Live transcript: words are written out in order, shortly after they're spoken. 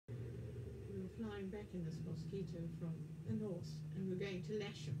flying back in this mosquito from the north, and we're going to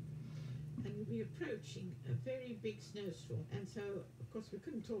Lasham. And we're approaching a very big snowstorm. And so, of course, we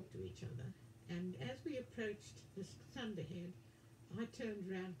couldn't talk to each other. And as we approached this thunderhead, I turned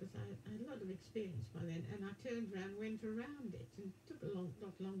around, because I had a lot of experience by then, and I turned around, went around it, and it took a lot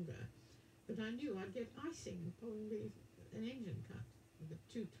longer. But I knew I'd get icing, probably an engine cut, with the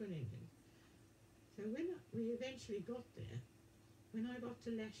 2 twin engines. So when we eventually got there, when I got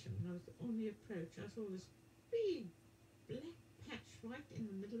to Lasham and I was on the approach, I saw this big black patch right in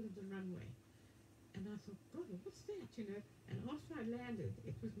the middle of the runway. And I thought, God, what's that, you know? And after I landed,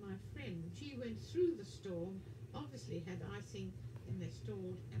 it was my friend. She went through the storm, obviously had icing, and they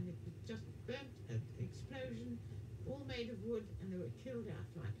stalled, and it was just burnt, an explosion, all made of wood, and they were killed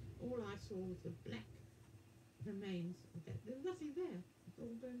outright. All I saw was the black remains of that. There was nothing there. It was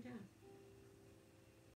all burnt out.